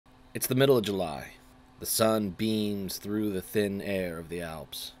It's the middle of July. The sun beams through the thin air of the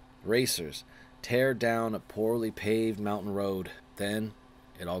Alps. Racers tear down a poorly paved mountain road. Then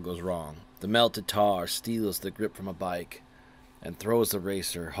it all goes wrong. The melted tar steals the grip from a bike and throws the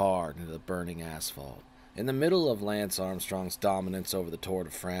racer hard into the burning asphalt. In the middle of Lance Armstrong's dominance over the Tour de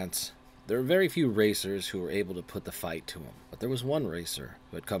France, there were very few racers who were able to put the fight to him. But there was one racer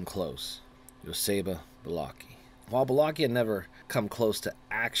who had come close, Joseba Beloki. While Beloki had never come close to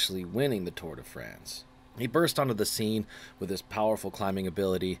actually winning the Tour de France, he burst onto the scene with his powerful climbing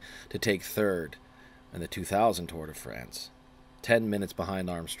ability to take third in the 2000 Tour de France, 10 minutes behind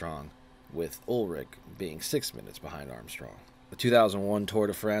Armstrong, with Ulrich being 6 minutes behind Armstrong. The 2001 Tour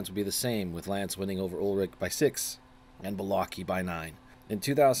de France would be the same, with Lance winning over Ulrich by 6 and Beloki by 9. In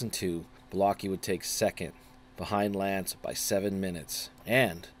 2002, Beloki would take second behind Lance by 7 minutes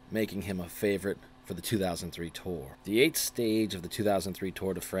and making him a favorite for the 2003 Tour. The 8th stage of the 2003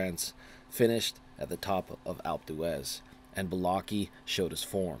 Tour de France finished at the top of Alpe d'Huez, and Beloki showed his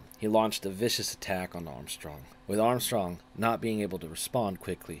form. He launched a vicious attack on Armstrong, with Armstrong not being able to respond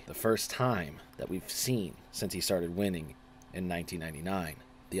quickly, the first time that we've seen since he started winning in 1999.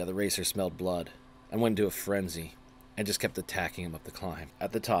 The other racer smelled blood and went into a frenzy and just kept attacking him up the climb.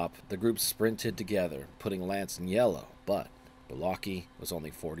 At the top, the group sprinted together, putting Lance in yellow, but Beloki was only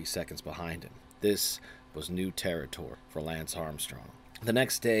 40 seconds behind him. This was new territory for Lance Armstrong. The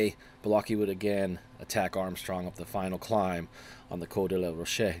next day, Beloki would again attack Armstrong up the final climb on the Col de la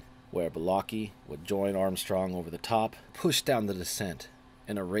Roche, where Beloki would join Armstrong over the top, push down the descent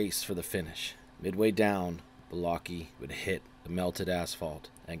in a race for the finish. Midway down, Beloki would hit the melted asphalt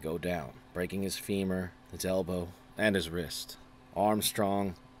and go down, breaking his femur, his elbow, and his wrist.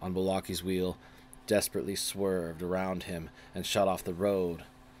 Armstrong, on Beloki's wheel, desperately swerved around him and shot off the road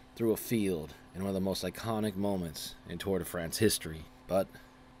through a field in one of the most iconic moments in Tour de France history. But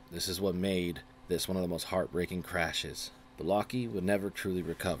this is what made this one of the most heartbreaking crashes. Beloki would never truly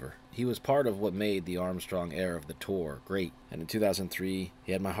recover. He was part of what made the Armstrong era of the Tour great. And in 2003,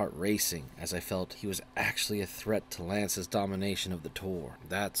 he had my heart racing as I felt he was actually a threat to Lance's domination of the Tour.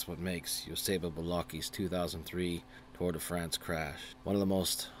 That's what makes Joseba Beloki's 2003 Tour de France crash one of the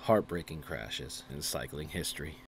most heartbreaking crashes in cycling history.